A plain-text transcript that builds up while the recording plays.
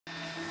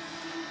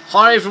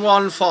Hi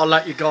everyone, thought I'd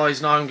let you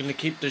guys know I'm going to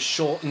keep this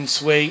short and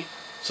sweet.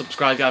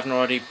 Subscribe if you haven't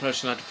already,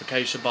 push the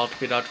notification bell to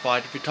be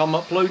notified every time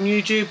I upload on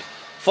YouTube.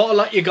 Thought I'd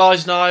let you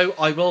guys know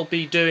I will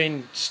be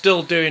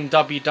still doing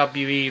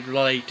WWE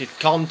related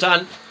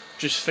content.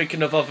 Just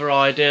thinking of other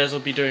ideas. I'll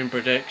be doing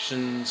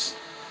predictions.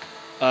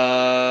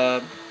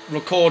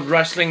 Record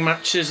wrestling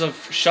matches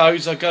of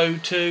shows I go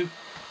to.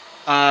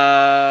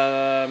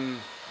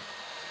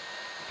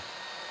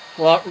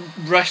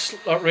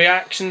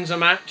 Reactions of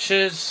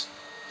matches.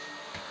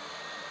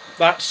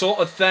 That sort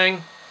of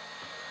thing.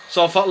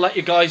 So I thought I'd let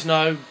you guys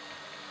know.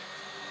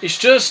 It's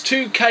just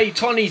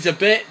 2K20's a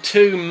bit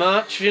too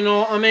much, you know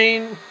what I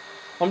mean?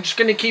 I'm just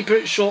going to keep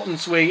it short and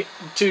sweet.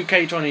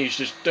 2K20 is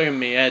just doing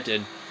me head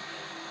in.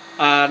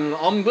 And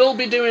I will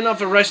be doing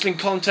other wrestling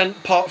content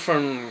apart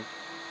from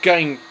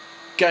gameplay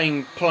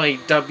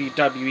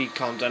WWE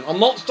content. I'm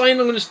not saying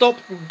I'm going to stop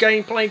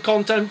gameplay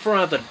content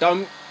forever.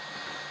 Don't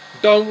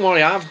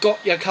worry, I've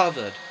got you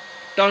covered.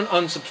 Don't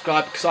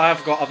unsubscribe because I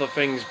have got other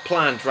things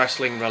planned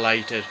wrestling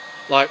related.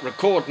 Like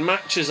record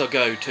matches I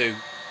go to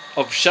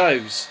of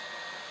shows.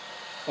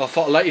 I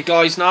thought I'd let you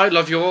guys know.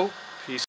 Love you all.